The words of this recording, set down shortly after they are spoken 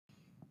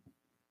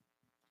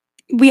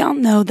We all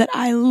know that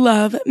I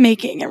love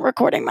making and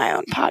recording my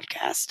own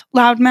podcast.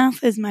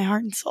 Loudmouth is my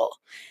heart and soul.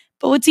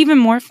 But what's even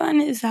more fun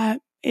is that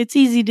it's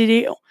easy to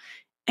do.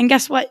 And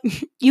guess what?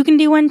 You can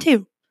do one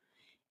too.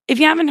 If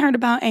you haven't heard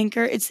about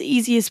Anchor, it's the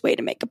easiest way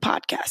to make a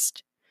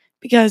podcast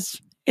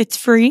because it's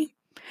free.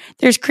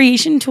 There's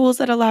creation tools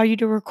that allow you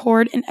to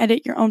record and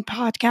edit your own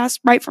podcast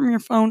right from your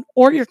phone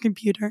or your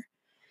computer.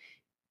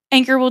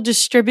 Anchor will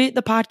distribute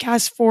the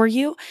podcast for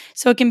you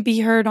so it can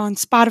be heard on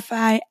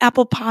Spotify,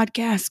 Apple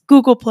Podcasts,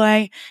 Google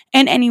Play,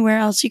 and anywhere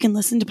else you can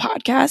listen to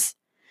podcasts.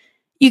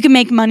 You can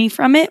make money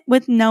from it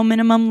with no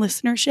minimum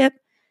listenership.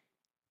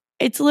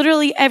 It's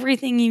literally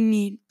everything you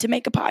need to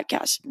make a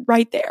podcast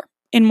right there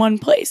in one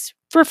place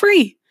for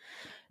free.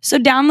 So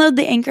download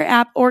the Anchor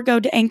app or go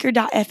to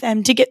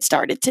anchor.fm to get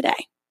started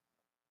today.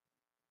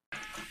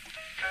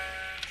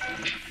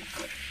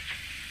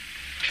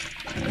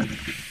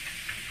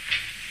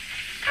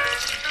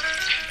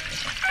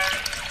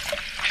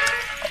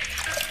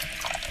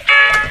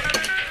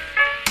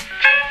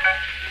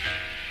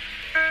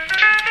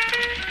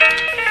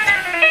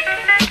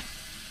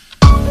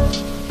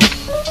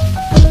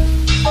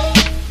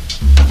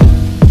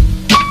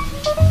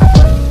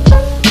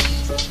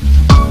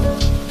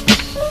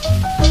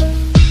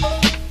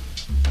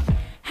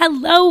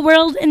 Hello,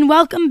 world, and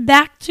welcome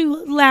back to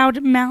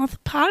Loudmouth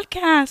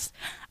Podcast.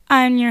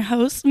 I'm your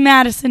host,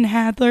 Madison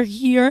Hadler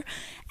here,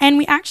 and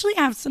we actually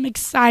have some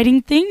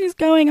exciting things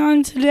going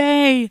on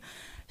today.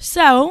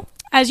 So,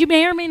 as you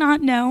may or may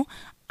not know,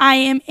 I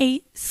am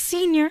a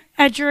senior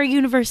at Drury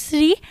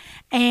University,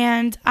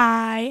 and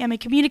I am a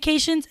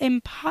communications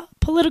and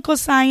political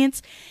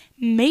science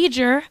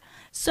major.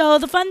 So,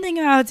 the fun thing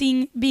about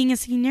being a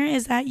senior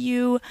is that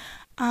you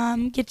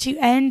get to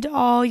end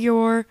all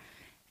your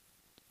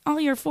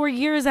 4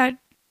 years at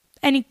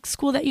any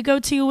school that you go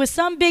to with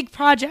some big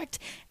project.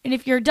 And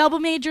if you're a double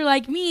major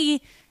like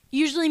me,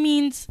 usually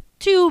means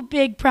 2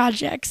 big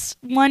projects,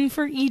 one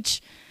for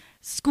each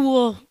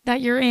school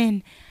that you're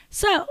in.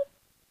 So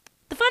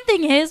the fun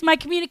thing is my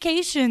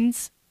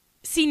communications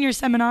senior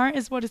seminar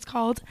is what it's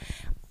called,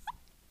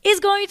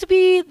 is going to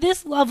be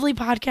this lovely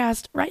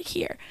podcast right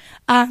here.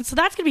 So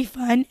that's going to be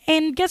fun.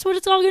 And guess what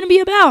it's all going to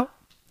be about?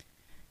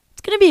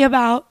 It's going to be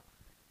about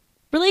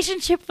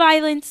relationship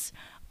violence,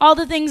 all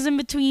the things in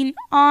between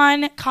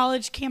on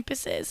college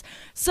campuses.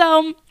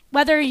 So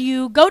whether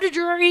you go to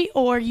Drury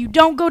or you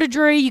don't go to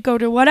Drury, you go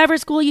to whatever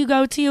school you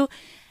go to,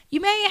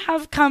 you may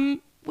have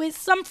come with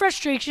some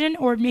frustration,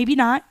 or maybe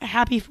not,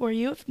 happy for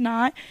you if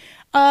not,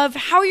 of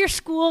how your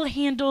school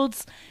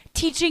handles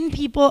teaching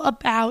people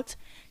about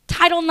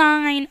Title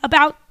IX,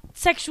 about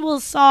sexual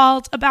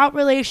assault, about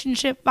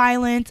relationship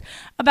violence,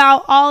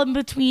 about all in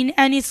between,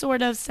 any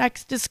sort of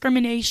sex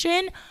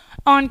discrimination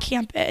on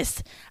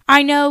campus.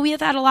 I know we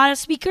have had a lot of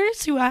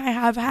speakers who I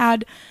have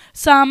had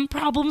some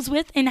problems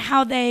with in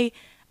how they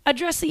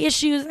address the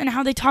issues and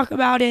how they talk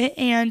about it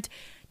and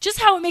just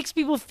how it makes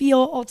people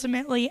feel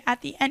ultimately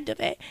at the end of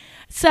it.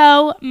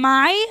 So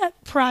my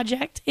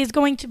project is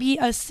going to be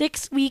a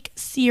 6-week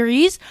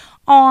series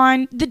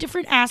on the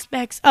different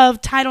aspects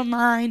of Title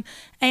IX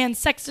and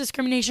sex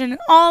discrimination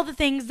and all the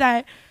things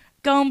that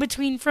go in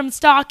between, from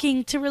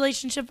stalking to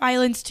relationship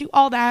violence to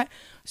all that.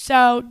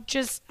 So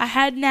just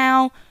ahead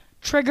now,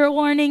 trigger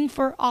warning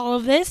for all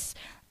of this.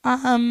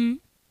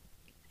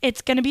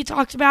 It's going to be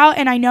talked about,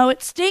 and I know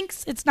it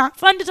stinks. It's not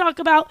fun to talk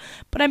about,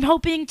 but I'm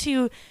hoping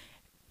to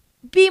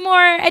be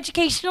more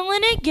educational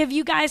in it, give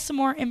you guys some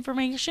more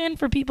information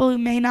for people who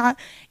may not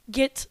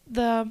get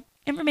the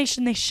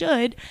information they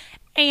should.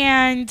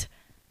 And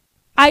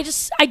I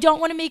don't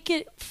want to make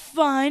it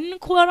fun,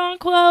 quote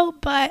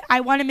unquote, but I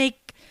want to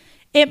make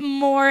it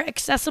more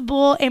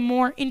accessible and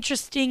more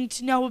interesting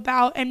to know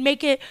about and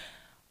make it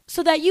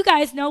so that you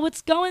guys know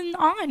what's going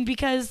on,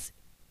 because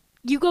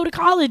you go to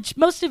college,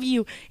 most of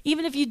you.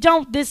 Even if you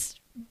don't, this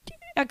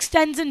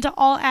extends into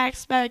all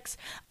aspects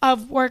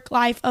of work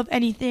life, of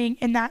anything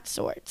in that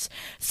sorts.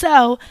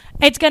 So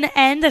it's going to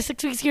end, the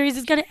 6-week series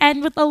is going to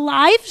end with a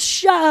live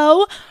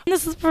show.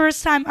 This is the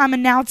first time I'm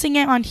announcing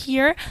it on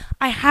here.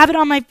 I have it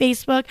on my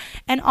Facebook,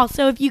 and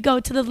also if you go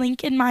to the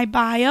link in my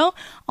bio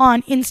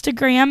on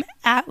Instagram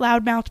at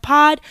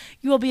loudmouthpod,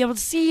 you will be able to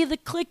see the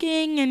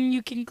clicking, and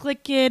you can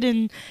click it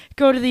and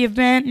go to the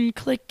event and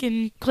click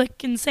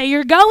and say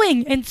you're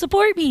going and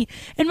support me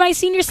in my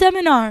senior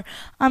seminar.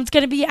 It's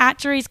going to be at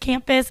Drury's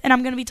campus, and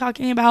I'm going to be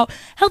talking about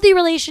healthy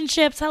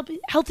relationships,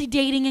 healthy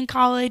dating in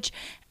college,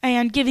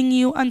 and giving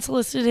you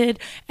unsolicited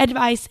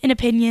advice and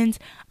opinions.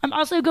 I'm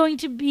also going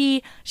to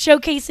be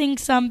showcasing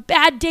some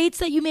bad dates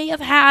that you may have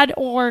had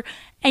or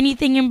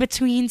anything in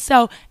between.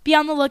 So be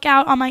on the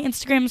lookout on my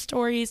Instagram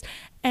stories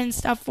and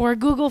stuff for a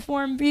Google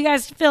form for you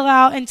guys to fill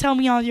out and tell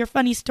me all your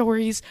funny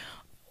stories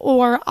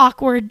or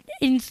awkward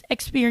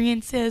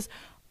experiences,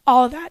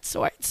 all that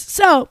sorts.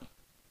 So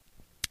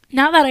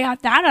now that I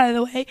got that out of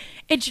the way,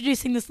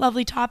 introducing this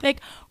lovely topic,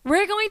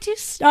 we're going to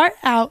start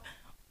out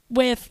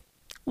with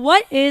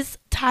what is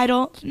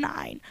Title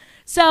IX.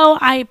 So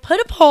I put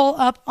a poll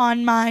up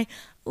on my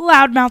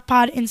Loudmouth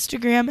Pod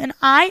Instagram, and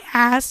I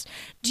asked,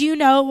 do you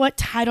know what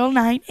Title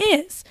IX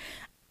is?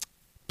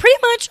 pretty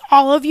much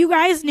all of you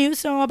guys knew.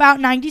 So about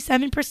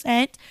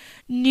 97%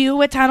 knew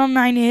what Title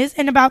IX is,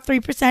 and about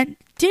 3%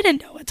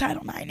 didn't know what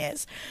Title IX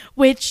is,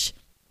 which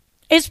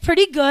is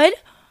pretty good,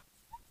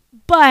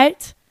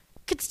 but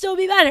could still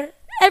be better.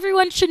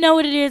 Everyone should know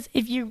what it is.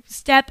 If you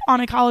step on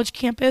a college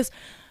campus,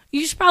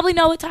 you should probably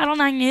know what Title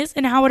IX is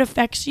and how it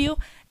affects you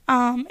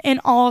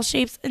in all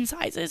shapes and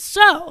sizes.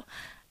 So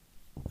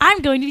I'm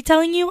going to be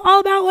telling you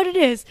all about what it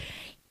is,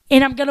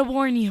 and I'm going to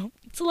warn you.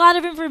 It's a lot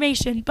of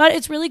information, but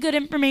it's really good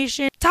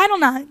information.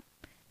 Title IX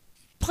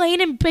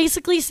plain and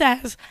basically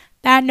says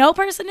that no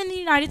person in the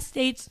United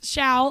States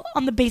shall,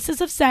 on the basis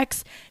of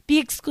sex, be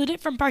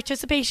excluded from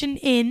participation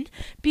in,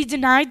 be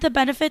denied the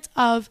benefits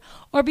of,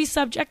 or be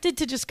subjected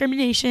to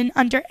discrimination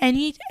under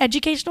any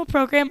educational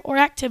program or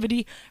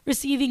activity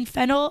receiving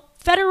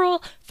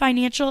federal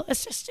financial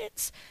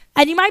assistance.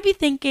 And you might be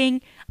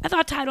thinking, I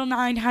thought Title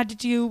IX had to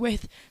do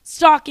with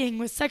stalking,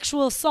 with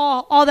sexual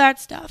assault, all that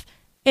stuff.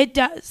 It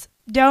does.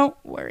 Don't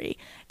worry.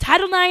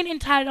 Title IX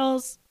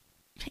Title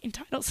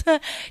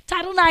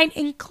IX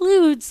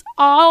includes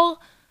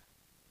all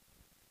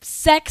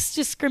sex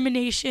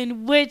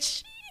discrimination,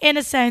 which in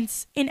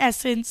essence,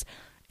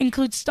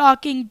 includes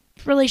stalking,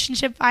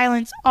 relationship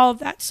violence, all of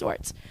that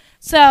sorts.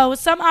 So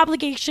some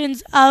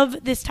obligations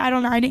of this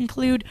Title IX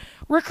include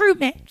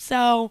recruitment.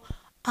 So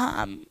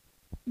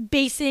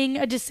basing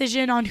a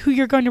decision on who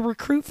you're going to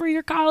recruit for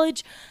your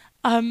college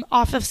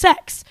off of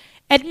sex.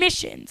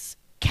 Admissions,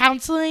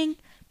 counseling,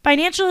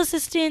 financial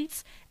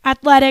assistance,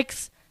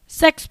 athletics,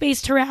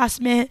 sex-based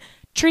harassment,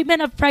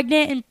 treatment of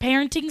pregnant and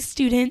parenting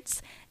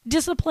students,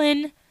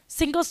 discipline,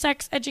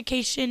 single-sex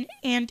education,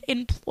 and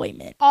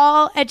employment.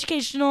 All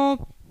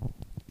educational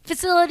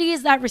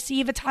facilities that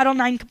receive a Title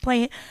IX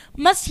complaint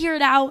must hear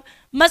it out,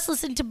 must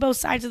listen to both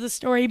sides of the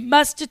story,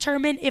 must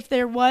determine if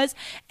there was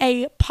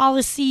a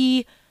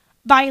policy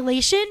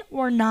violation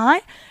or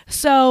not.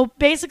 So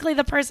basically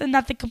the person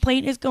that the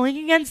complaint is going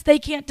against, they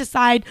can't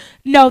decide,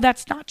 no,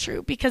 that's not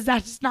true, because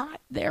that's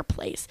not their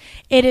place.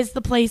 It is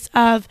the place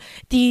of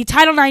the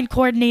Title IX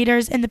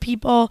coordinators and the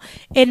people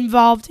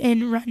involved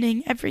in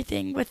running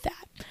everything with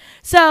that.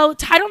 So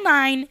Title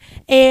IX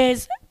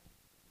is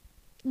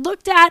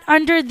looked at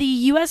under the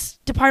U.S.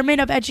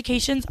 Department of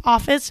Education's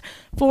Office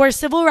for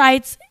Civil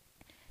Rights,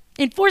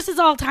 enforces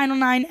all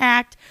Title IX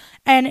Act,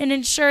 and it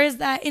ensures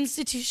that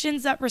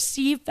institutions that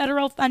receive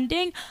federal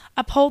funding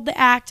uphold the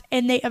act,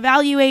 and they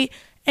evaluate,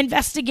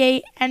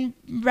 investigate, and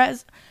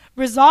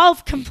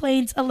resolve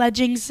complaints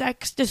alleging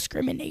sex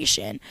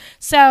discrimination.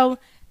 So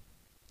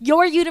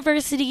your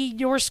university,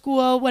 your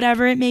school,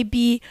 whatever it may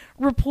be,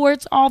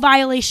 reports all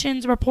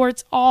violations,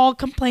 reports all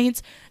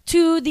complaints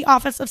to the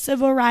Office of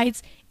Civil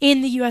Rights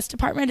in the U.S.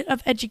 Department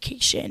of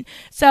Education.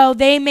 So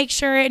they make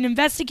sure and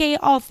investigate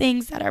all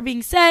things that are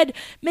being said,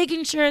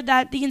 making sure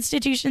that the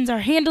institutions are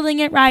handling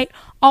it right,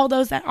 all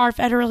those that are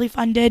federally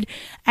funded,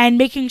 and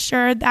making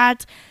sure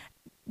that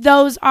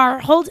those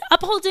are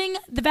upholding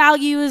the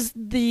values,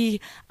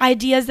 the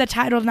ideas that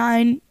Title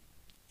IX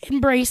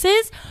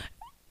embraces.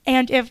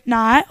 And if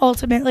not,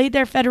 ultimately,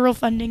 their federal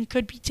funding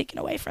could be taken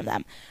away from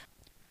them.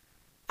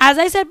 As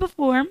I said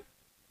before,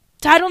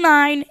 Title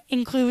IX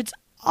includes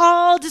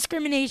all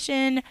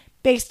discrimination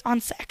based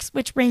on sex,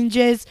 which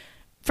ranges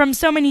from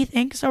so many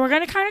things. So we're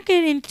going to kind of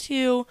get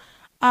into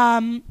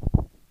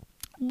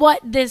what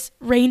this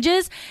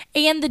ranges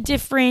and the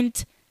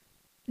different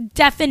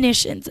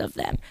definitions of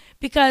them.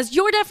 Because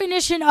your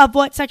definition of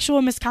what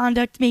sexual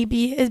misconduct may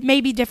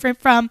be different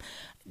from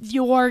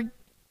your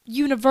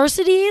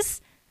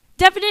university's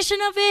definition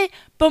of it,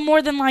 but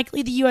more than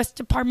likely the U.S.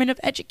 Department of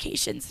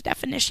Education's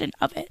definition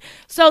of it.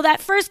 So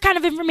that first kind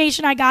of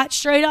information I got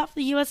straight off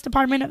the U.S.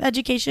 Department of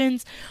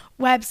Education's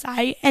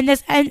website, and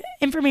this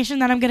information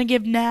that I'm going to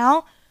give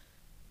now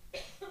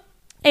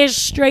is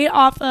straight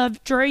off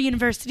of Drury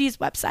University's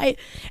website.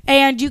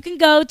 And you can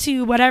go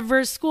to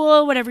whatever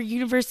school, whatever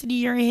university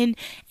you're in,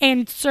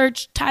 and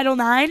search Title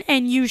IX,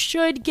 and you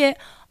should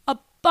get a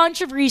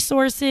bunch of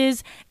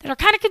resources that are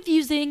kind of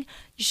confusing.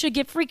 You should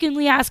get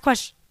frequently asked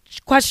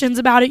questions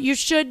about it. You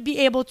should be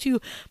able to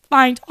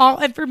find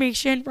all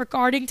information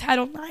regarding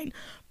Title IX.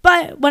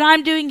 But what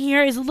I'm doing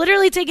here is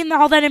literally taking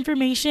all that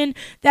information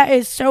that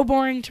is so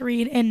boring to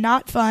read and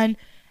not fun,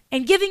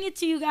 and giving it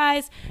to you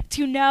guys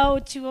to know,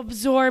 to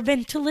absorb,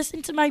 and to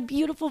listen to my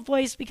beautiful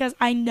voice, because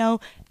I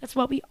know that's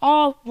what we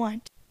all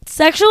want.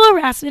 Sexual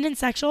harassment and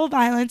sexual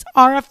violence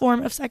are a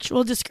form of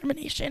sexual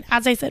discrimination,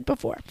 as I said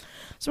before.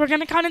 So we're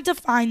going to kind of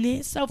define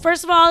these. So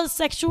first of all,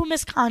 sexual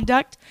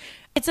misconduct.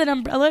 It's an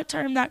umbrella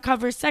term that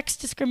covers sex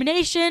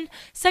discrimination,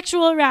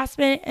 sexual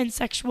harassment, and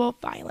sexual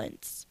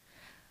violence.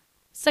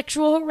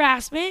 Sexual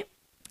harassment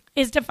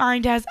is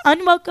defined as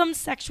unwelcome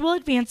sexual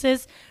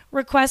advances,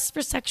 requests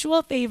for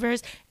sexual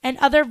favors, and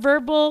other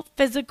verbal,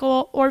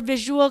 physical, or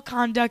visual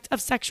conduct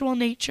of sexual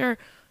nature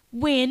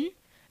when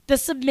the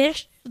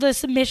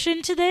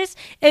submission to this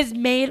is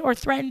made or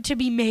threatened to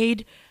be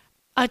made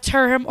a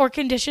term or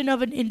condition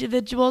of an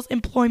individual's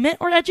employment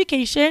or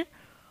education.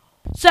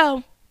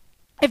 So,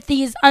 if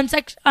these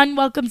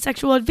unwelcome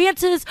sexual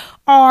advances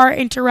are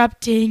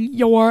interrupting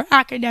your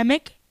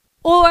academic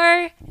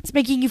or it's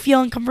making you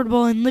feel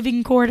uncomfortable in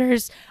living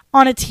quarters,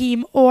 on a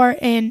team, or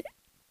in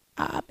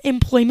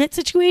employment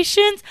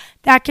situations,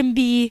 that can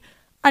be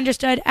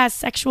understood as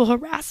sexual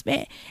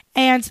harassment.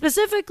 And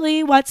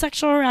specifically, what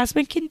sexual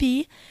harassment can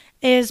be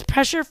is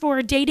pressure for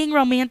a dating,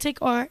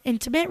 romantic, or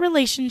intimate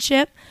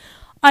relationship,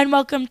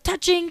 unwelcome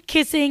touching,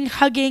 kissing,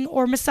 hugging,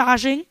 or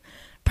massaging,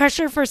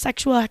 pressure for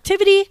sexual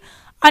activity,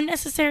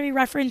 unnecessary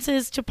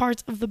references to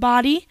parts of the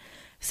body,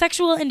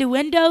 sexual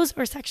innuendos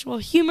or sexual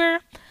humor,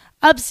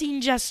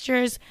 obscene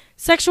gestures,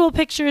 sexual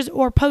pictures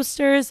or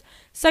posters,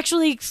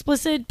 sexually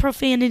explicit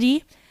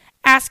profanity,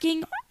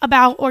 asking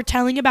about or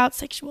telling about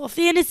sexual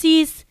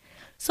fantasies,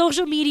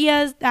 social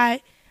medias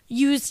that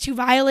used to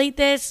violate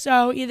this,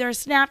 so either a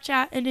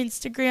Snapchat, an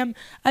Instagram,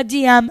 a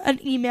DM, an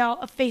email,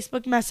 a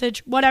Facebook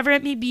message, whatever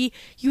it may be,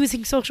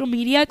 using social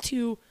media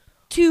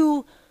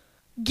to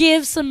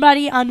give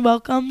somebody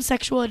unwelcome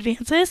sexual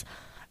advances,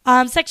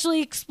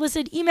 sexually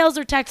explicit emails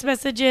or text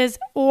messages,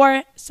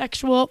 or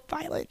sexual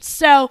violence.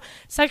 So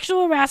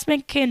sexual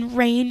harassment can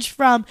range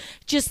from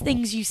just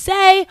things you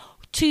say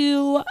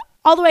to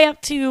all the way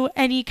up to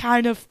any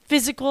kind of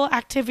physical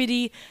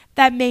activity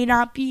that may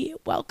not be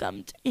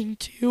welcomed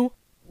into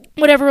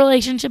whatever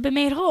relationship it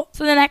may hold.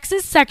 So the next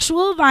is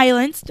sexual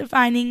violence,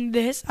 defining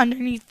this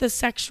underneath the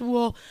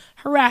sexual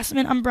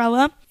harassment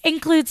umbrella,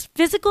 includes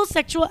physical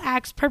sexual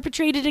acts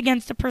perpetrated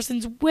against a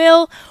person's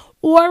will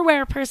or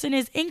where a person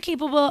is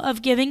incapable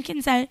of giving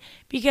consent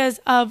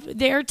because of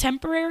their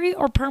temporary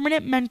or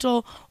permanent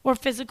mental or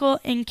physical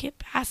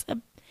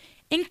incapacity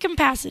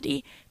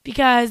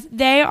because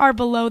they are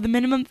below the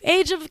minimum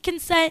age of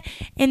consent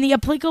in the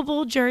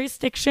applicable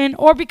jurisdiction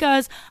or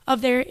because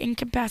of their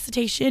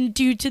incapacitation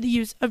due to the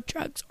use of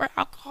drugs or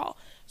alcohol.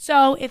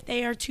 So if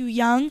they are too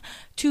young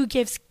to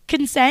give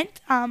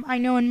consent, I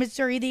know in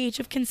Missouri the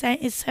age of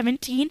consent is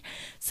 17.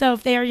 So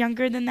if they are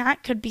younger than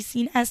that, could be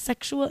seen as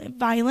sexual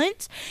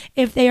violence.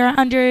 If they are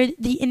under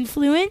the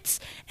influence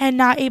and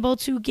not able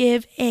to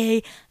give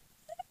a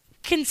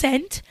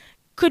consent,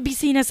 could be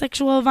seen as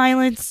sexual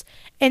violence.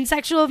 And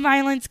sexual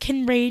violence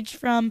can range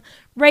from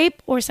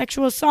rape or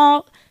sexual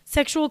assault,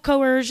 sexual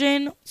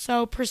coercion,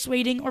 so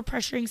persuading or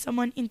pressuring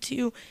someone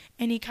into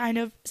any kind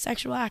of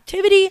sexual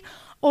activity,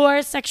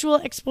 or sexual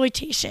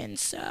exploitation,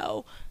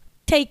 so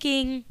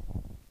taking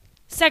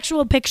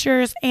sexual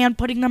pictures and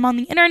putting them on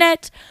the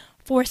internet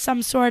for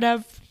some sort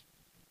of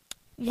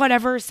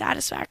whatever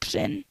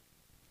satisfaction.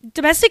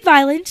 Domestic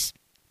violence,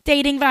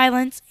 dating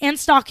violence, and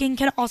stalking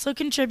can also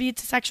contribute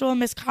to sexual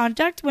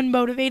misconduct when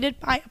motivated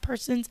by a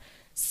person's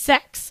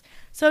sex.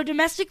 So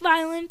domestic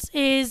violence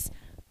is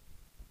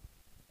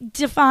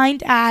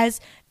defined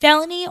as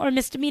felony or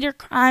misdemeanor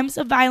crimes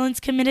of violence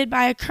committed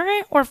by a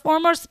current or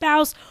former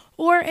spouse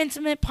or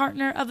intimate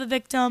partner of a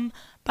victim,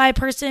 by a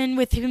person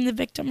with whom the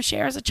victim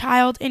shares a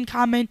child in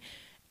common,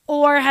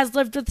 or has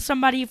lived with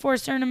somebody for a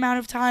certain amount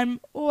of time,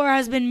 or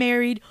has been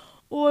married,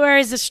 or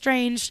is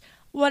estranged,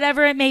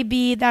 whatever it may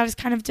be. That is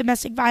kind of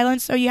domestic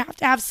violence. So you have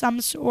to have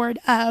some sort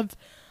of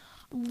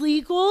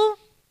legal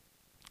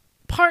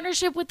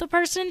partnership with the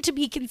person to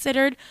be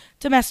considered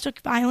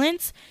domestic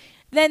violence.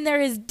 Then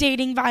there is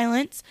dating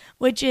violence,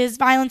 which is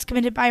violence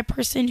committed by a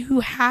person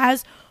who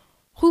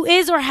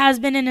is or has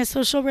been in a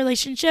social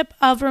relationship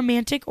of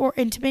romantic or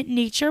intimate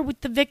nature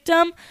with the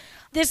victim.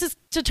 This is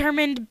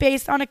determined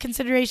based on a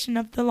consideration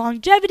of the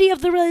longevity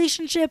of the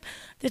relationship,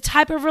 the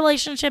type of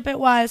relationship it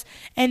was,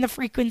 and the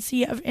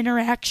frequency of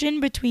interaction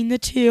between the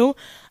two.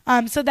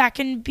 So that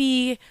can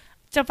be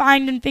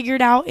defined and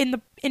figured out in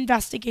the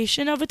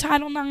investigation of a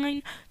Title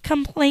IX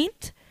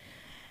complaint.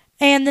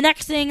 And the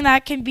next thing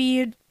that can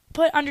be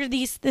put under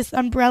this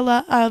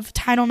umbrella of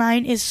Title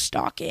IX is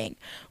stalking,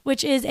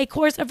 which is a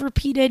course of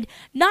repeated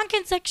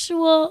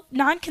non-consensual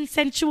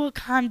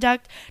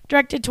conduct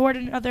directed toward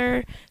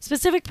another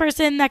specific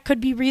person that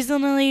could be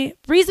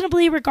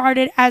reasonably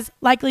regarded as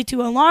likely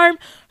to alarm,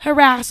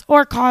 harass,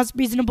 or cause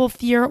reasonable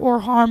fear or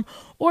harm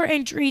or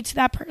injury to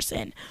that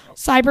person.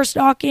 Cyber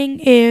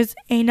stalking is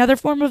another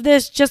form of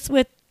this, just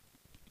with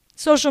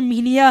social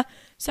media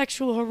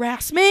sexual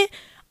harassment.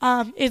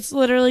 It's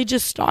literally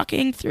just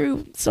stalking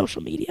through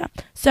social media.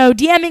 So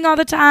DMing all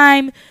the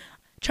time,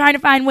 trying to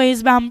find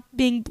ways about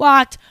being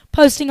blocked,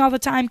 posting all the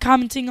time,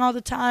 commenting all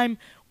the time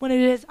when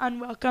it is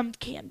unwelcome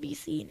can be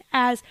seen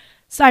as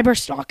cyber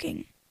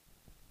stalking.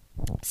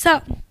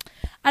 So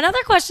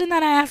another question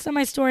that I asked on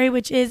my story,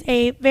 which is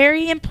a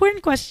very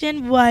important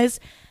question, was,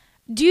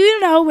 do you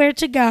know where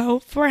to go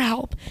for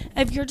help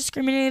if you're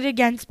discriminated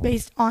against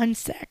based on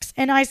sex?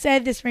 And I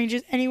said this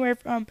ranges anywhere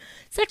from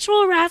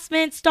sexual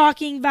harassment,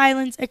 stalking,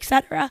 violence,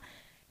 etc.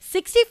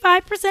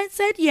 65%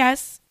 said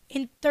yes,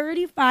 and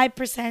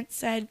 35%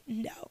 said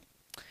no,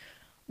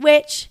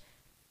 which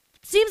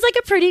seems like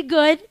a pretty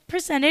good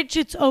percentage.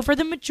 It's over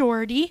the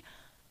majority.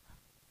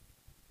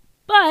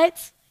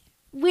 But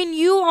when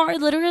you are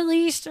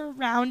literally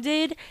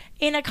surrounded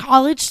in a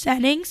college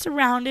setting,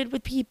 surrounded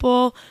with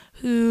people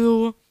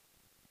who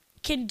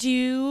can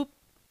do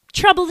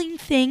troubling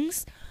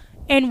things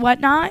and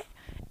whatnot,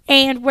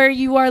 and where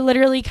you are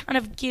literally kind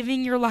of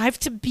giving your life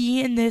to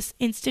be in this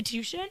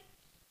institution,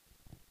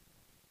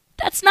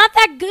 that's not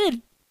that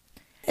good,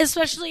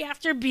 especially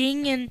after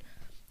being in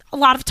a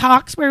lot of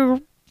talks where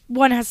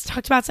one has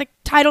talked about, it's like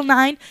Title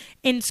IX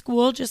in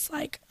school, just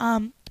like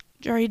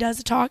Jury does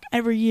a talk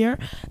every year.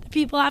 The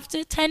people have to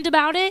attend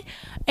about it,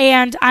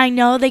 and I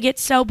know they get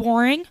so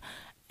boring,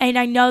 and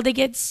I know they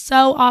get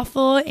so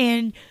awful,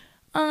 and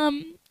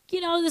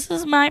this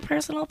is my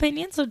personal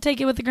opinion, so take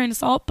it with a grain of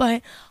salt,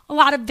 but a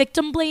lot of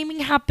victim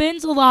blaming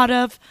happens, a lot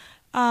of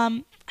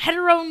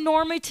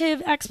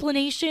heteronormative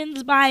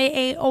explanations by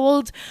a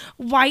old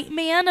white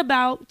man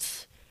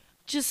about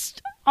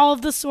just all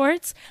of the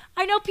sorts.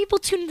 I know people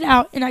tune it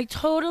out, and I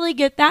totally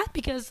get that,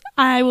 because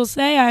I will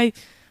say I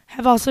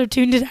have also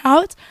tuned it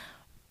out.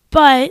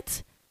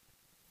 But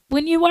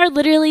when you are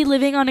literally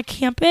living on a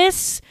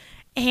campus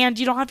and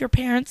you don't have your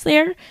parents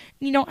there, and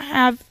you don't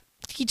have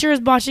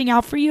teachers watching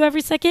out for you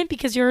every second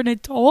because you're an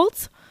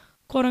adult,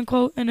 quote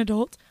unquote an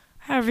adult,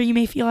 however you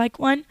may feel like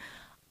one,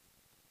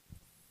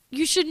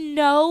 you should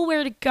know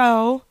where to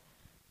go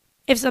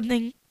if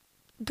something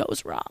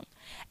goes wrong.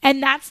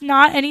 And that's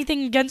not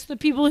anything against the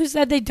people who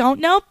said they don't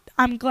know.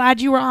 I'm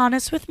glad you were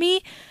honest with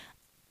me.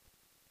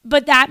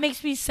 But that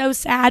makes me so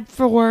sad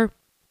for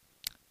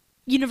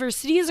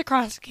universities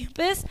across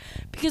campus,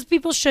 because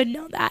people should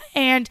know that.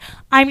 And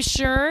I'm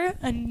sure,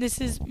 and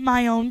this is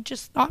my own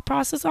just thought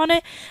process on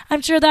it,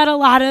 I'm sure that a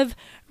lot of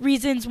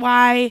reasons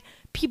why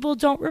people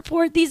don't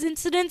report these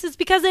incidents is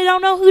because they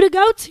don't know who to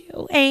go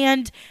to.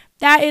 And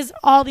that is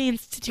all the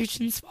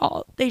institution's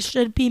fault. They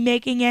should be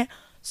making it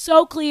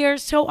so clear,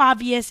 so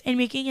obvious, and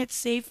making it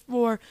safe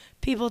for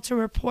people to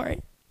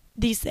report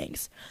these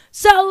things.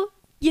 So,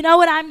 you know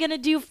what I'm going to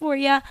do for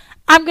you?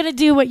 I'm going to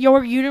do what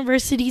your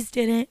universities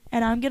didn't,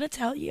 and I'm going to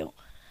tell you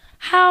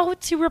how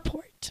to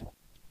report.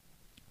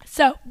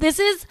 So this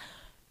is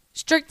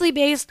strictly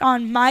based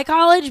on my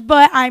college,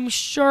 but I'm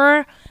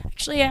sure,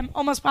 actually I'm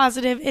almost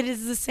positive it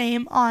is the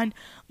same on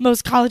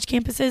most college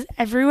campuses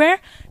everywhere.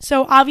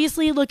 So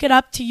obviously look it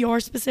up to your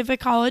specific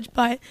college,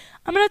 but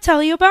I'm going to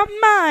tell you about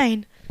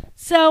mine.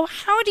 So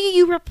how do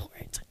you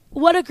report?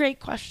 What a great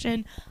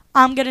question.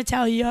 I'm going to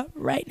tell you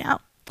right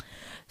now.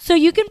 So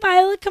you can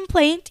file a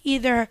complaint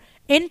either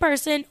in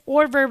person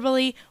or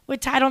verbally with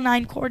Title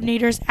IX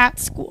coordinators at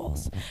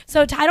schools.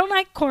 So Title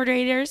IX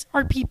coordinators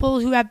are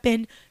people who have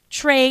been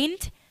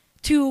trained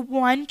to,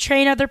 one,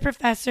 train other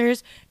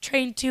professors,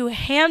 trained to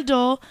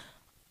handle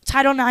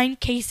Title IX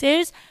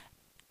cases,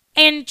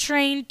 and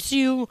trained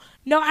to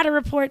know how to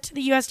report to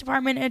the U.S.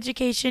 Department of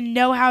Education,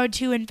 know how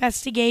to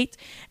investigate,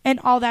 and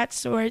all that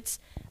sorts.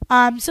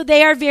 So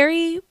they are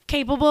very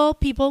capable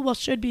people,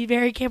 should be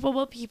very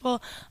capable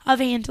people of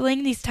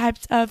handling these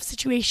types of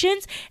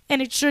situations,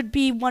 and it should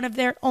be one of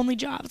their only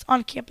jobs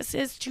on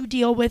campuses to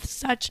deal with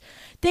such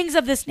things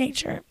of this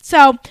nature.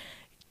 So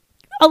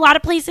a lot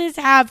of places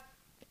have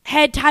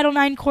head Title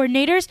IX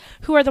coordinators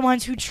who are the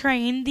ones who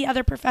train the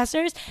other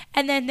professors,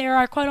 and then there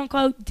are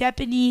quote-unquote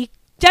deputy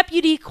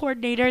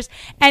coordinators,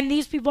 and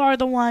these people are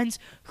the ones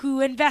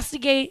who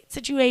investigate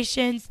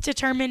situations,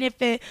 determine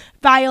if it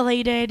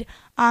violated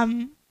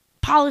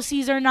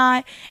policies or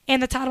not,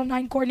 and the Title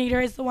IX coordinator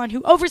is the one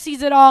who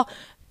oversees it all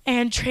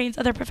and trains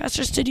other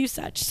professors to do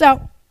such.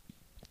 So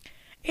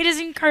it is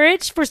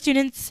encouraged for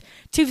students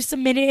to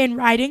submit it in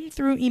writing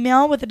through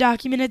email with a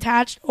document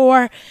attached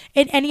or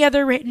in any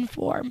other written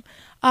form.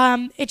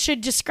 It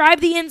should describe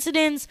the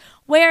incidents,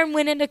 where and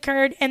when it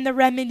occurred, and the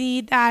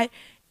remedy that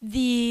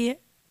the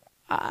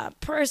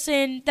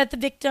the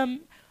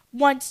victim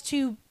wants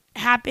to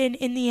happen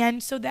in the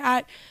end, so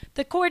that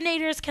the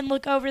coordinators can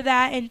look over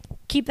that and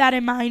keep that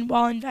in mind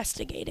while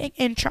investigating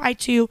and try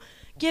to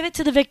give it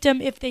to the victim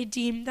if they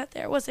deem that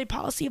there was a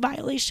policy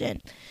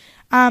violation.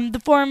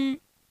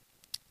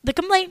 The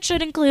complaint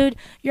should include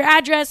your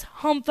address,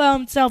 home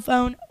phone, cell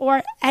phone,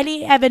 or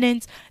any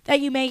evidence that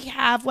you may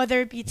have,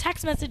 whether it be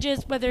text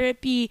messages, whether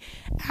it be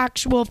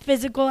actual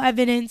physical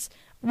evidence,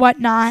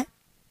 whatnot.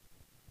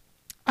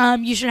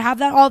 You should have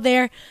that all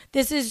there.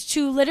 This is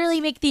to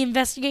literally make the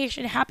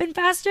investigation happen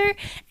faster,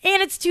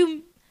 and it's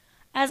to,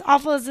 as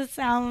awful as it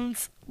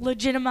sounds,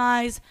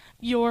 legitimize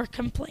your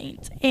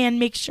complaint and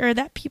make sure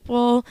that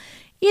people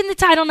in the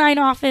Title IX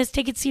office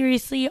take it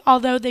seriously,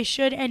 although they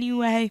should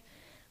anyway,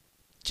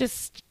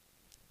 just,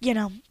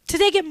 to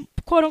take it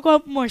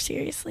quote-unquote more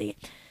seriously.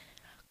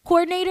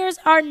 Coordinators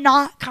are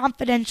not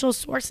confidential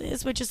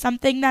sources, which is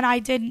something that I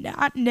did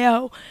not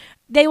know.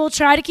 They will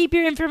try to keep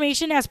your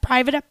information as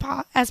private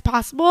as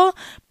possible,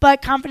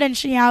 but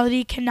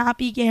confidentiality cannot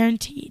be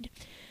guaranteed.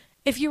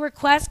 If you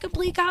request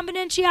complete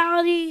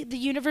confidentiality, the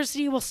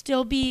university will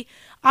still be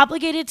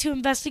obligated to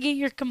investigate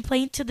your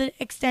complaint to the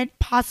extent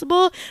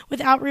possible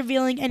without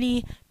revealing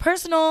any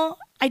personal,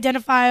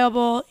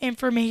 identifiable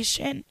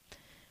information.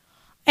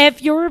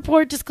 If your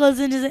report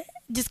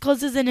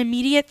discloses an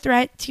immediate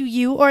threat to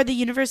you or the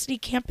university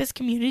campus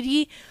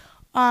community,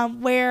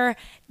 where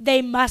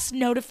they must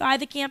notify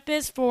the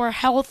campus for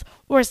health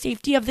or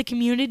safety of the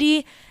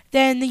community,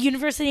 then the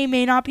university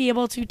may not be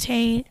able to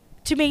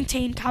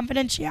maintain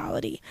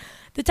confidentiality.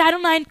 The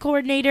Title IX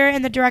coordinator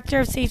and the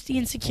director of safety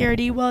and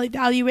security will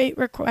evaluate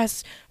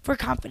requests for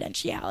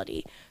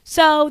confidentiality.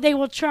 So they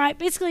will try,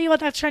 basically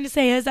what that's trying to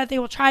say is that they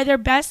will try their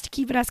best to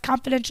keep it as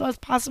confidential as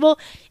possible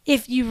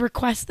if you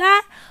request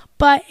that.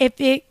 But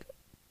if it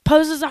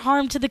poses a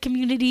harm to the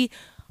community,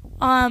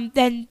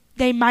 then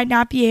they might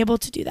not be able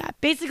to do that.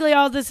 Basically,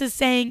 all this is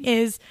saying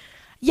is,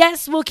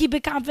 yes, we'll keep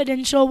it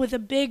confidential with a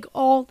big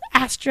old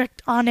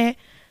asterisk on it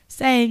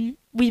saying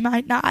we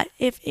might not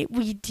if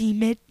we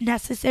deem it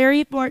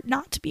necessary for it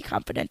not to be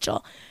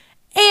confidential.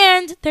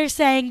 And they're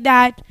saying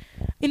that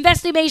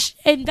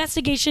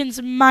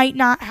investigations might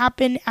not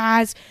happen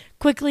as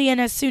quickly and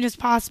as soon as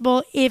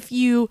possible if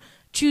you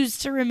choose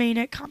to remain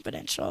it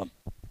confidential.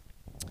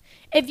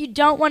 If you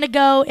don't want to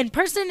go in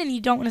person and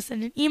you don't want to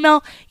send an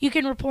email, you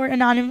can report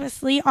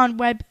anonymously on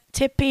web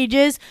tip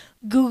pages,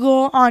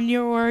 Google on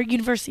your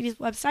university's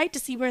website to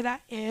see where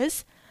that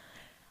is.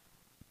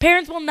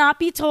 Parents will not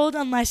be told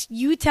unless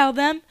you tell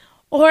them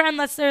or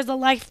unless there's a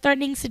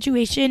life-threatening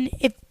situation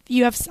if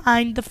you have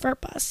signed the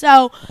FERPA.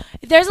 So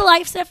if there's a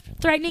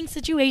life-threatening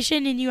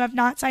situation and you have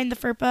not signed the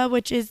FERPA,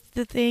 which is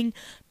the thing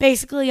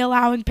basically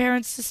allowing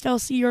parents to still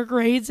see your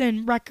grades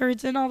and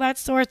records and all that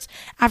sorts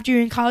after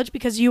you're in college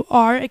because you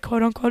are a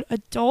quote-unquote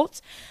adult,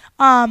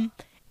 and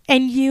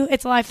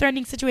it's a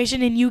life-threatening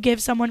situation and you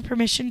give someone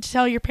permission to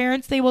tell your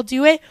parents, they will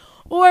do it.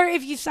 Or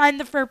if you sign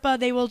the FERPA,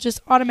 they will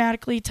just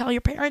automatically tell your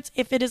parents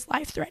if it is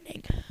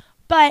life-threatening.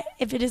 But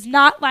if it is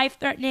not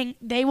life-threatening,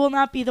 they will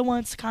not be the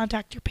ones to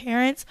contact your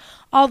parents,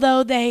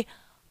 although they,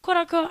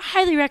 quote-unquote,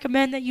 highly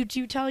recommend that you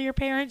do tell your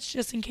parents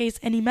just in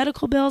case any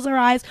medical bills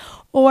arise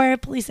or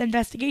police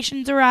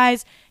investigations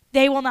arise.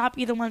 They will not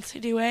be the ones to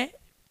do it.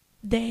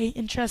 They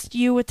entrust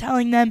you with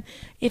telling them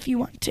if you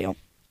want to.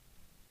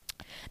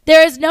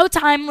 There is no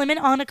time limit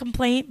on a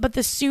complaint, but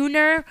the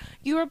sooner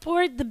you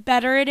report, the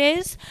better it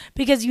is,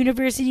 because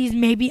universities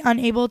may be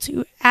unable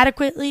to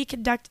adequately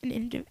conduct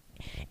an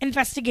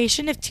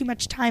investigation if too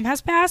much time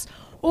has passed,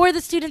 or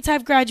the students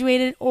have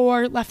graduated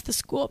or left the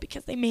school,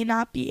 because they may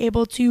not be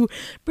able to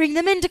bring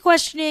them into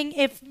questioning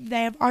if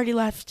they have already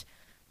left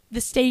the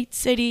state,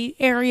 city,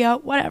 area,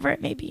 whatever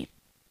it may be.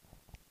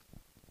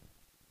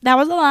 That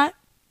was a lot.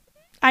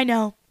 I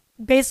know.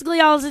 Basically,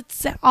 all it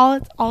is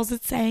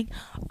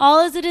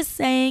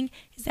saying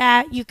is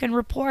that you can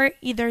report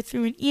either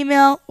through an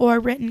email or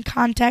written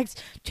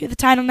context to the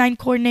Title IX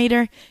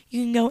coordinator.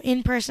 You can go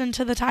in person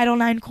to the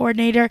Title IX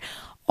coordinator,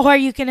 or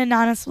you can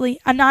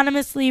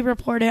anonymously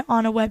report it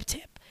on a web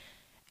tip.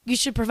 You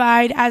should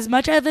provide as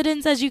much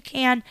evidence as you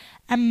can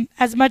and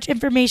as much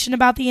information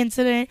about the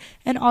incident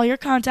and all your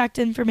contact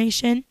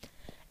information.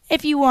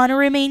 If you want to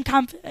remain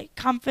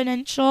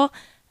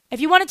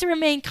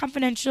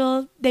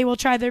confidential, they will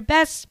try their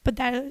best, but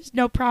that is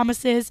no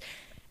promises.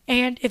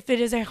 And if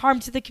it is a harm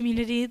to the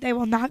community, they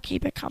will not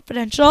keep it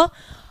confidential.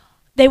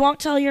 They won't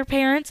tell your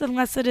parents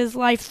unless it is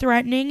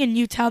life-threatening and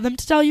you tell them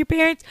to tell your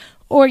parents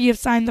or you've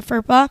signed the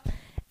FERPA.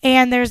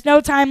 And there's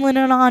no time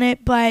limit on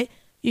it, but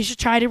you should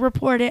try to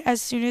report it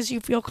as soon as you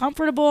feel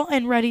comfortable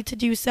and ready to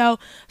do so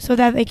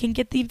that they can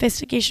get the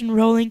investigation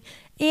rolling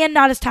and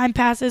not as time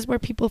passes where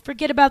people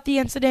forget about the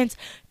incidents,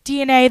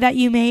 DNA that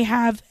you may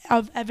have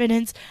of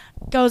evidence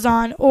goes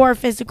on, or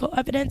physical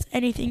evidence,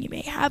 anything you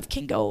may have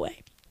can go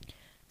away.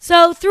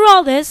 So through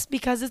all this,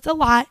 because it's a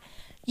lot,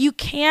 you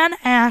can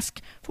ask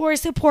for a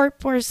support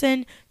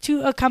person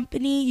to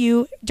accompany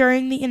you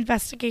during the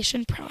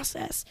investigation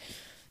process.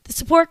 The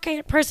support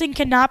person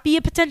cannot be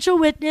a potential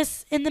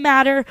witness in the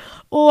matter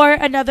or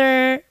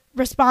another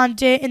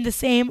respondent in the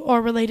same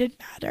or related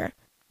matter,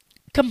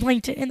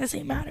 complainant in the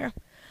same matter.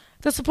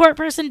 The support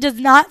person does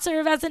not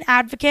serve as an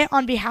advocate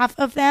on behalf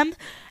of them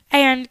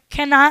and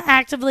cannot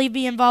actively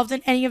be involved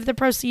in any of the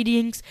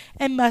proceedings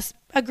and must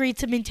agree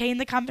to maintain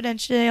the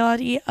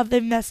confidentiality of the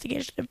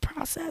investigation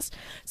process.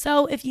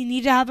 So if you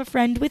need to have a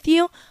friend with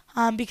you,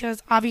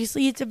 because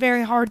obviously it's a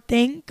very hard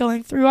thing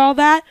going through all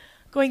that,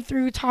 going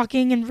through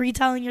talking and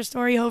retelling your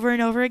story over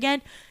and over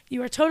again,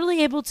 you are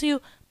totally able to,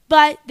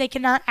 but they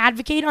cannot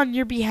advocate on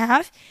your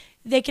behalf.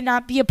 They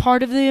cannot be a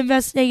part of the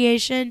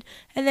investigation,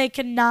 and they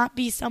cannot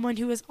be someone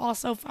who is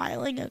also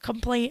filing a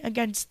complaint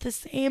against the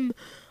same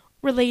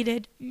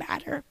related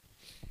matter.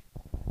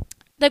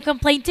 The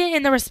complainant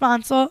and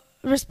the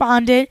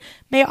respondent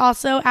may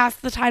also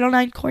ask the Title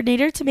IX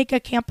coordinator to make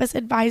a campus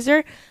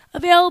advisor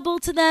available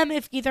to them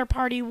if either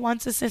party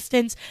wants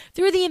assistance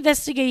through the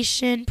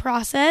investigation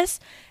process.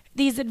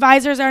 These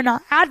advisors are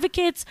not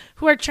advocates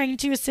who are trained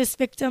to assist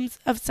victims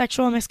of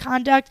sexual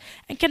misconduct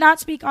and cannot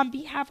speak on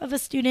behalf of a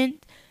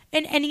student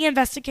in any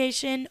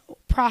investigation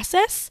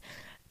process.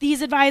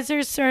 These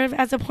advisors serve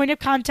as a point of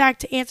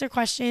contact to answer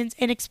questions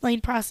and explain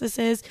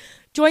processes,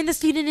 join the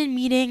student in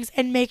meetings,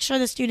 and make sure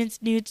the student's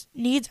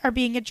needs are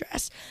being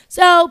addressed.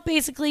 So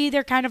basically,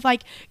 they're kind of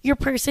like your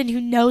person who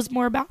knows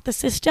more about the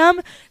system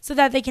so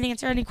that they can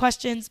answer any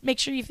questions, make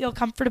sure you feel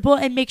comfortable,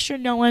 and make sure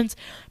no one's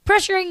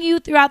pressuring you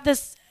throughout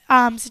this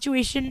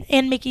situation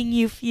and making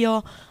you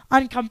feel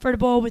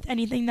uncomfortable with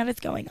anything that is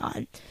going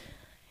on.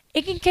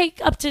 It can take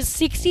up to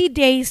 60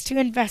 days to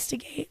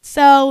investigate.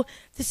 So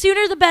the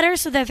sooner the better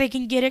so that they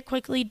can get it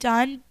quickly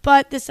done.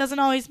 But this doesn't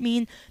always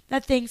mean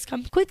that things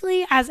come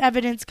quickly as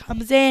evidence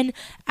comes in,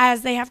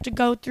 as they have to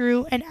go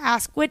through and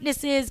ask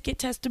witnesses, get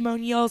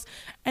testimonials,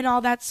 and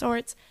all that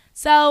sorts.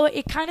 So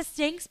it kind of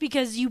stinks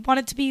because you want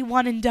it to be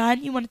one and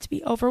done. You want it to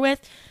be over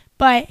with.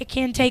 But it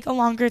can take a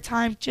longer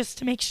time just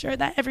to make sure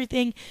that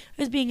everything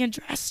is being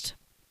addressed.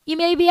 You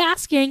may be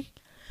asking,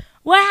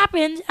 what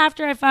happens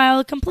after I file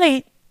a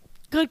complaint?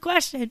 Good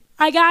question.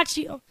 I got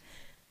you.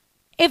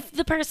 If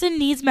the person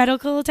needs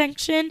medical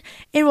attention,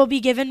 it will be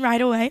given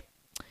right away.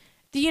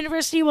 The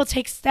university will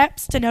take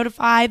steps to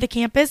notify the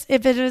campus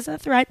if it is a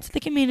threat to the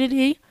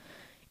community.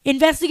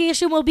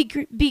 Investigation will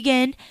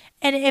begin,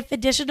 and if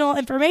additional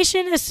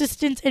information,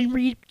 assistance, and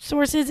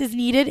resources is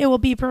needed, it will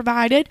be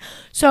provided.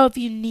 So if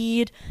you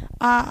need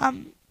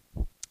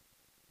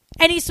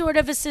any sort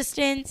of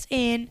assistance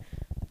in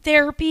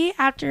therapy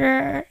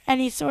after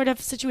any sort of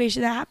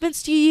situation that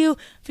happens to you,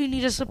 if you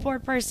need a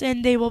support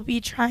person, they will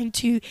be trying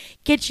to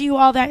get you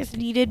all that is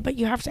needed, but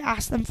you have to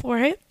ask them for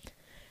it.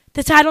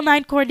 The Title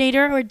IX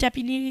coordinator or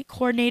deputy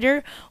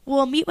coordinator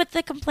will meet with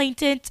the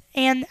complainant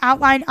and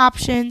outline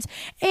options,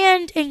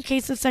 and in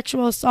case of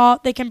sexual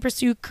assault, they can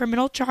pursue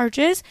criminal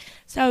charges.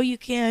 So you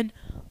can,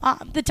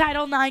 the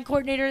Title IX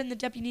coordinator and the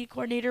deputy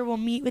coordinator will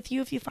meet with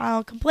you if you file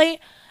a complaint,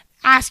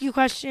 ask you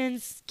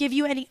questions, give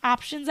you any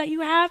options that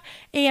you have,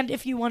 and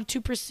if you want to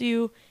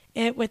pursue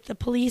it with the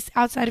police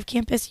outside of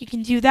campus, you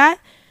can do that.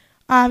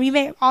 You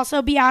may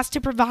also be asked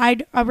to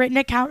provide a written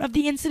account of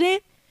the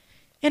incident,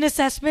 an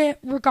assessment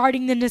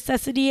regarding the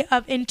necessity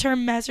of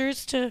interim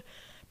measures to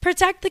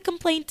protect the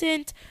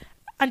complainant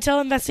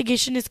until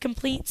investigation is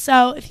complete.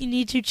 So if you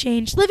need to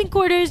change living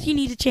quarters, you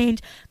need to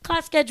change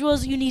class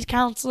schedules, you need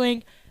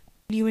counseling,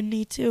 you would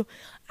need to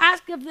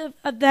ask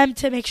of them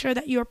to make sure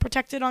that you are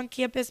protected on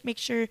campus, make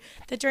sure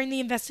that during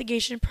the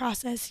investigation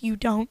process you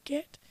don't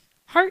get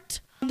hurt.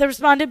 The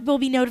respondent will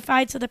be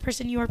notified, so the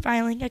person you are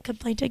filing a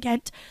complaint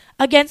against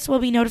will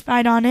be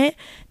notified on it.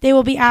 They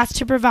will be asked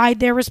to provide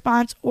their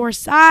response or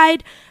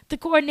side. The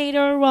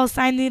coordinator will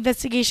assign the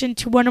investigation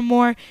to one or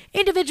more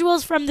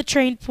individuals from the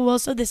trained pool.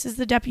 So this is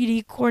the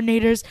deputy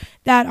coordinators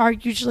that are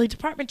usually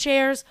department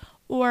chairs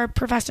or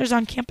professors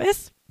on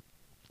campus.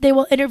 They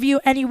will interview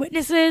any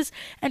witnesses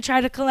and try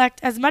to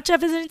collect as much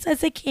evidence as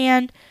they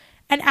can.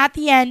 And at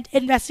the end,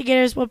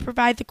 investigators will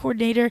provide the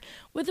coordinator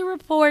with a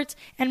report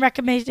and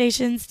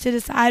recommendations to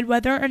decide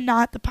whether or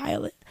not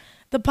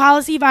the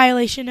policy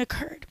violation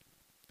occurred.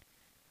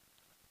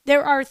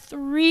 There are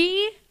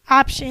 3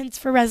 options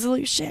for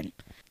resolution.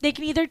 They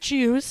can either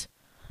choose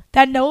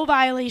that no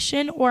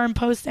violation or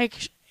impose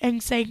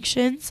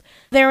sanctions.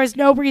 There is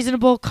no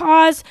reasonable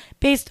cause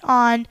based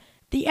on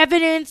the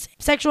evidence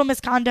sexual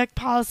misconduct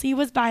policy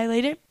was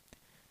violated.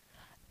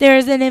 There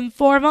is an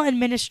informal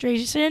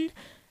administrative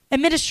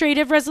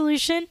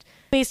resolution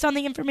based on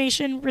the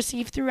information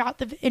received throughout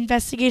the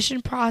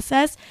investigation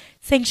process.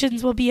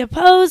 Sanctions will be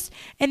opposed,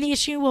 and the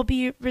issue will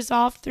be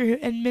resolved through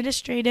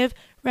administrative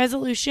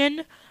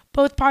resolution.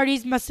 Both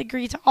parties must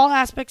agree to all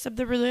aspects of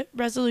the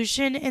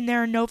resolution, and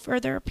there are no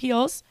further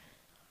appeals.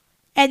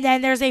 And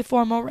then there's a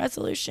formal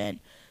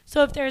resolution.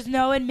 So if there's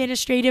no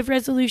administrative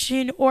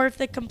resolution, or if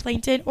the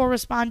complainant or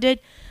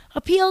respondent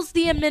appeals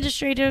the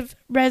administrative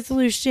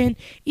resolution,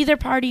 either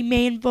party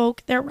may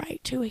invoke their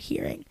right to a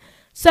hearing.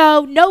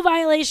 So no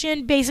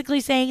violation,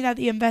 basically saying that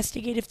the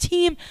investigative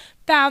team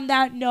found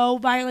that no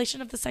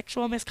violation of the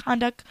sexual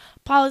misconduct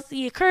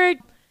policy occurred.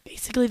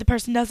 Basically, the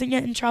person doesn't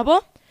get in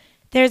trouble.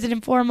 There's an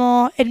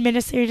informal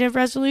administrative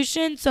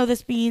resolution. So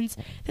this means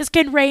this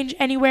can range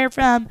anywhere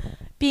from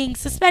being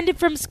suspended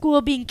from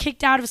school, being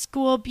kicked out of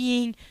school,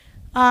 being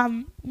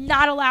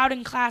not allowed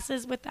in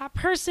classes with that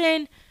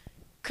person.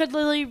 Could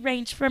literally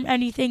range from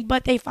anything,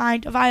 but they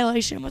find a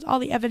violation with all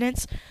the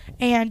evidence,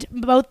 and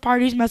both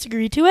parties must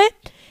agree to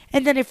it.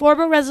 And then a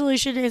formal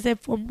resolution is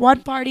if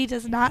one party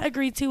does not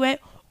agree to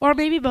it, or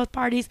maybe both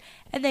parties,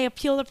 and they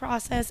appeal the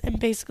process, and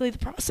basically the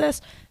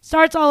process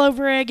starts all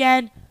over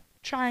again,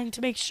 trying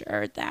to make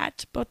sure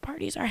that both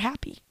parties are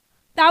happy.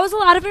 That was a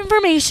lot of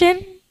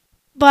information,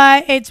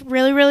 but it's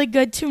really, really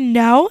good to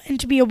know and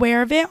to be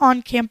aware of it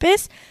on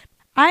campus.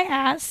 I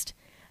asked,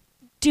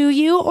 do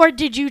you or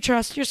did you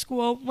trust your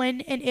school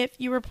when and if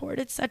you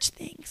reported such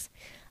things?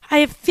 I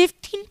have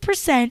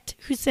 15%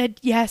 who said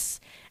yes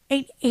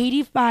and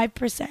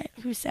 85%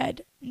 who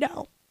said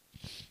no.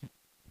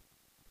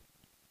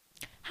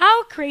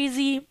 How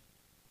crazy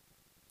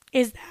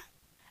is that?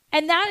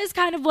 And that is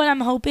kind of what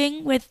I'm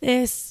hoping with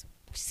this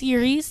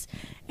series,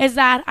 is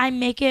that I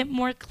make it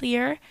more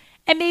clear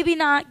and maybe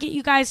not get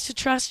you guys to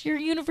trust your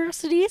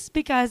universities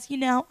because,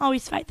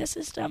 always fight the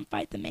system,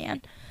 fight the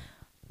man.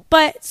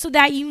 But so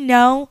that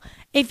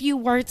if you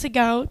were to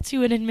go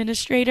to an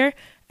administrator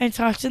and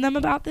talk to them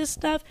about this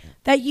stuff,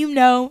 that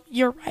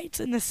your rights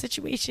in this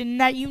situation,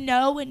 that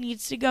what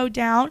needs to go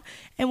down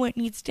and what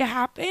needs to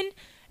happen,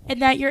 and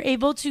that you're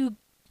able to,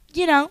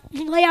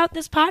 lay out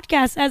this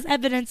podcast as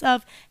evidence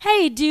of,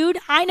 hey, dude,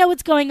 I know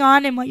what's going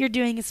on and what you're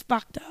doing is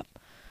fucked up.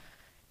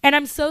 And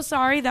I'm so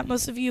sorry that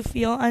most of you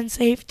feel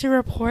unsafe to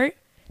report.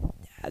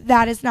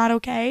 That is not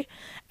okay.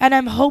 And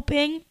I'm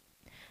hoping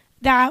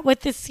that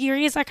with this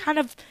series, I kind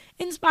of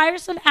inspire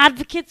some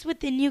advocates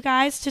within you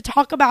guys to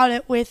talk about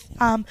it with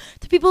the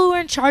people who are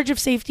in charge of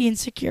safety and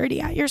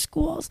security at your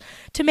schools,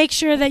 to make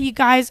sure that you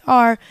guys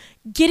are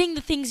getting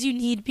the things you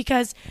need,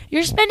 because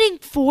you're spending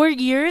 4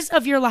 years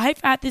of your life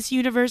at this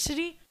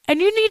university and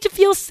you need to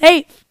feel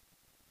safe,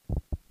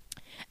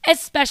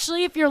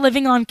 especially if you're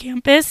living on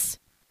campus.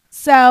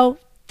 So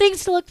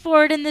things to look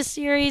forward in this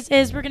series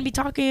is we're going to be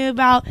talking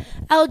about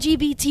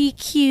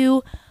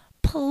LGBTQ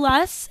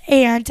plus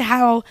and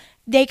how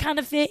they kind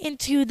of fit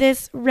into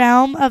this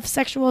realm of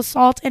sexual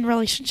assault and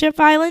relationship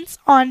violence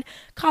on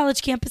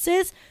college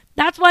campuses.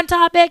 That's one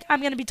topic.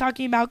 I'm going to be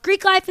talking about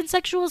Greek life and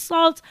sexual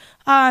assault,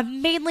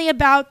 mainly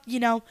about,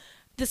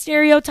 the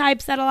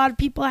stereotypes that a lot of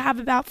people have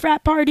about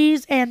frat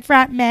parties and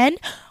frat men,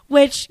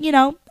 which,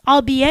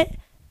 albeit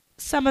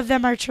some of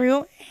them are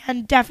true,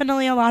 and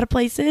definitely a lot of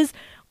places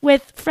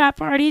with frat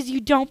parties you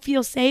don't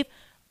feel safe,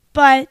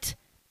 but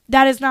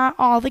that is not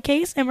all the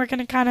case, and we're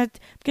going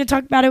to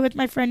talk about it with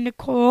my friend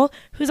Nicole,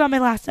 who's on my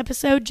last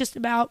episode, just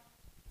about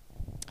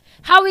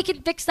how we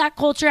can fix that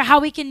culture, how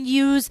we can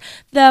use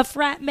the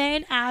frat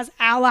men as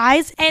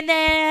allies. And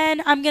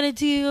then I'm going to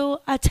do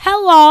a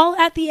tell-all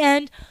at the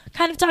end,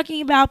 kind of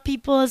talking about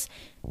people's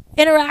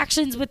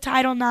interactions with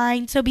Title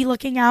IX, so be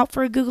looking out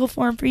for a Google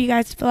form for you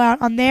guys to fill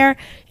out on there.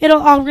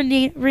 It'll all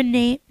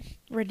remain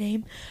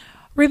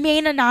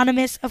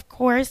anonymous, of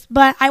course,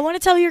 but I want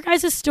to tell your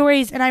guys'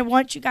 stories, and I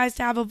want you guys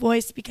to have a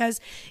voice, because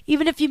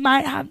even if you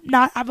might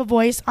not have a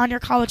voice on your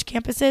college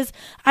campuses,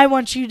 I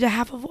want you to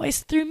have a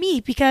voice through me,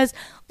 because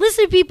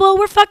listen, people,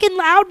 we're fucking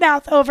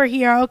loudmouth over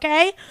here,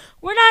 okay?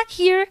 We're not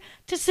here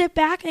to sit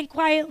back and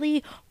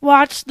quietly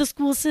watch the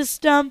school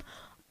system,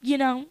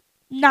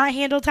 not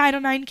handle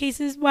Title IX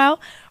cases well.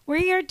 We're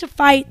here to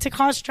fight, to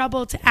cause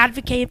trouble, to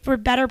advocate for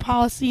better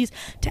policies,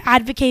 to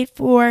advocate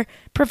for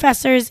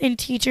professors and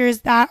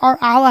teachers that are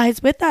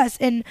allies with us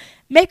and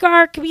make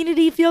our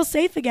community feel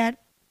safe again.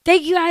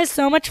 Thank you guys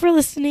so much for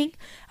listening.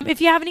 If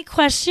you have any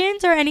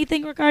questions or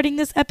anything regarding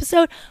this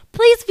episode,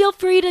 please feel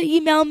free to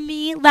email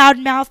me,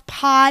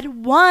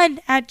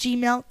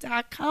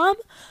 loudmouthpod1@gmail.com.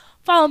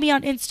 Follow me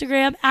on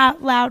Instagram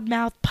at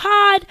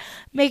loudmouthpod.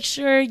 Make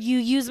sure you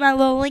use my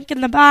little link in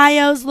the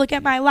bios. Look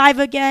at my live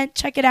event.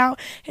 Check it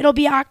out. It'll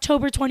be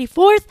October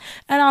 24th,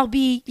 and I'll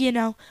be,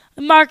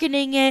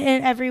 marketing it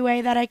in every way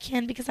that I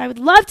can, because I would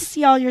love to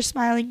see all your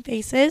smiling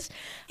faces.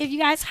 If you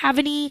guys have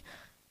any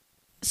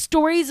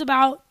stories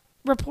about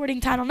reporting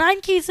Title IX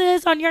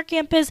cases on your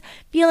campus,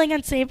 feeling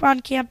unsafe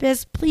on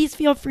campus, please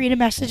feel free to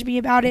message me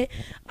about it.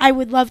 I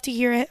would love to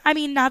hear it. I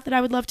mean, not that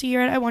I would love to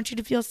hear it. I want you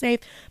to feel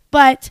safe,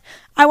 but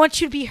I want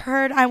you to be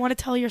heard. I want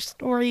to tell your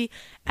story,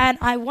 and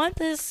I want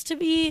this to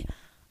be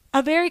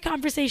a very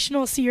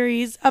conversational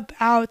series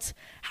about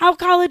how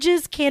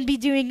colleges can be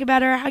doing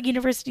better, how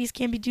universities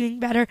can be doing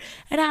better,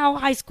 and how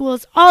high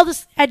schools, all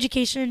this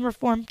education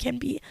reform can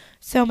be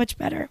so much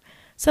better.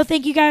 So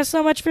thank you guys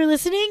so much for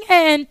listening,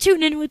 and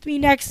tune in with me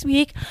next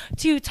week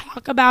to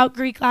talk about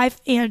Greek life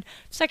and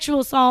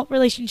sexual assault,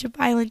 relationship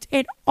violence,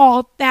 and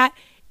all that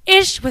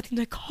ish with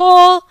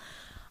Nicole.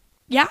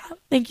 Yeah,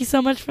 thank you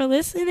so much for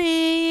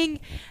listening.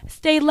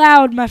 Stay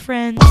loud, my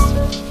friends.